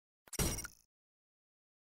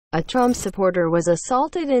A Trump supporter was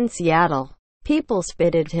assaulted in Seattle. People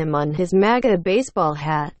spit at him on his MAGA baseball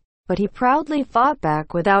hat, but he proudly fought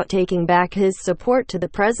back without taking back his support to the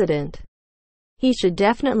president. He should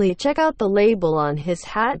definitely check out the label on his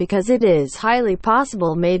hat because it is highly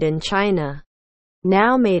possible made in China.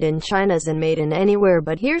 Now made in China's and made in anywhere,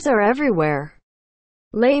 but here's are everywhere.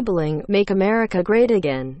 Labeling, "Make America Great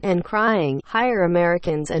Again," and crying, "Hire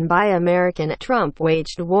Americans and Buy American." Trump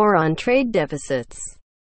waged war on trade deficits.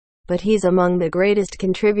 But he's among the greatest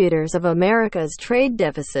contributors of America's trade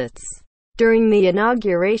deficits. During the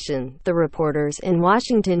inauguration, the reporters in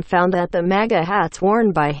Washington found that the MAGA hats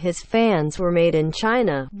worn by his fans were made in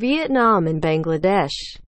China, Vietnam and Bangladesh.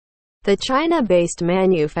 The China-based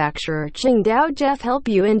manufacturer Qingdao Jeff Help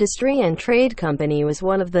You Industry and Trade Company was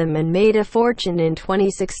one of them and made a fortune in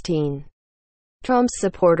 2016. Trump's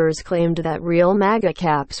supporters claimed that real MAGA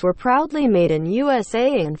caps were proudly made in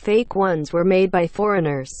USA and fake ones were made by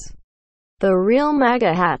foreigners. The real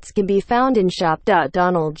MAGA hats can be found in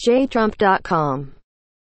shop.donaldjtrump.com.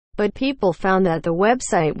 But people found that the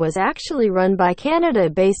website was actually run by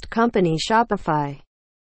Canada-based company Shopify.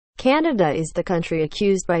 Canada is the country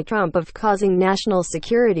accused by Trump of causing national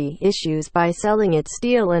security issues by selling its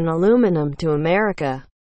steel and aluminum to America.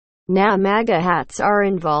 Now MAGA hats are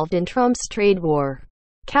involved in Trump's trade war.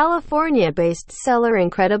 California-based seller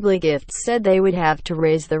Incredibly Gifts said they would have to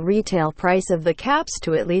raise the retail price of the caps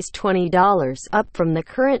to at least $20, up from the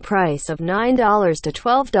current price of $9 to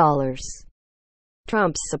 $12.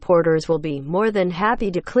 Trump's supporters will be more than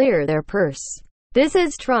happy to clear their purse. This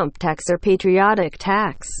is Trump tax or patriotic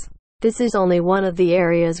tax. This is only one of the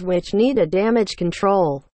areas which need a damage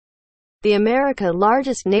control. The America's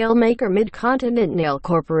largest nail maker Mid-Continent Nail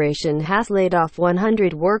Corporation has laid off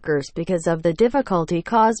 100 workers because of the difficulty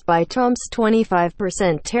caused by Trump's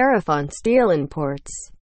 25% tariff on steel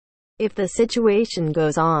imports. If the situation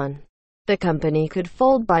goes on, the company could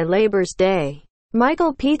fold by Labor's Day.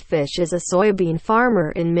 Michael Petefish is a soybean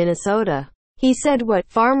farmer in Minnesota. He said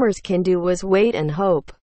what farmers can do was wait and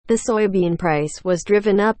hope. The soybean price was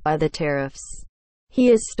driven up by the tariffs. He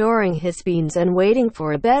is storing his beans and waiting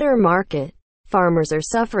for a better market. Farmers are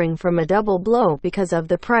suffering from a double blow because of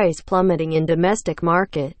the price plummeting in domestic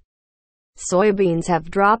market. Soybeans have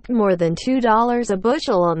dropped more than $2 a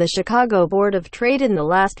bushel on the Chicago Board of Trade in the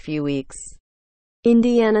last few weeks.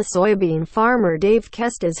 Indiana soybean farmer Dave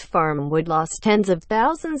Kesta's farm would lost tens of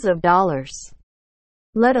thousands of dollars.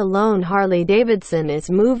 Let alone Harley-Davidson is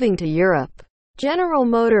moving to Europe. General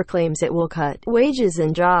Motors claims it will cut wages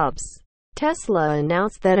and jobs. Tesla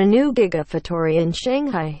announced that a new gigafactory in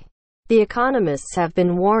Shanghai. The economists have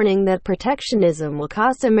been warning that protectionism will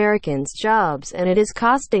cost Americans jobs, and it is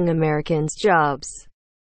costing Americans jobs.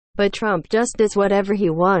 But Trump just does whatever he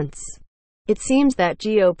wants. It seems that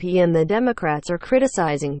GOP and the Democrats are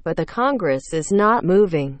criticizing, but the Congress is not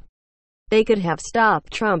moving. They could have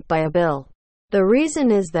stopped Trump by a bill. The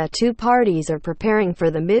reason is that two parties are preparing for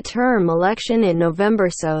the midterm election in November,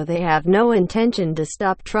 so they have no intention to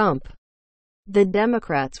stop Trump. The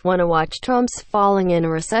Democrats want to watch Trump's falling in a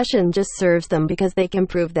recession just serves them because they can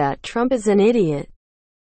prove that Trump is an idiot.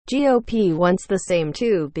 GOP wants the same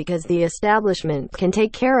too because the establishment can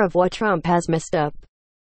take care of what Trump has messed up.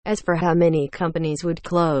 As for how many companies would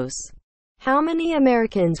close, how many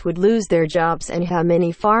Americans would lose their jobs, and how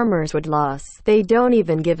many farmers would lose, they don't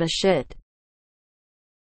even give a shit.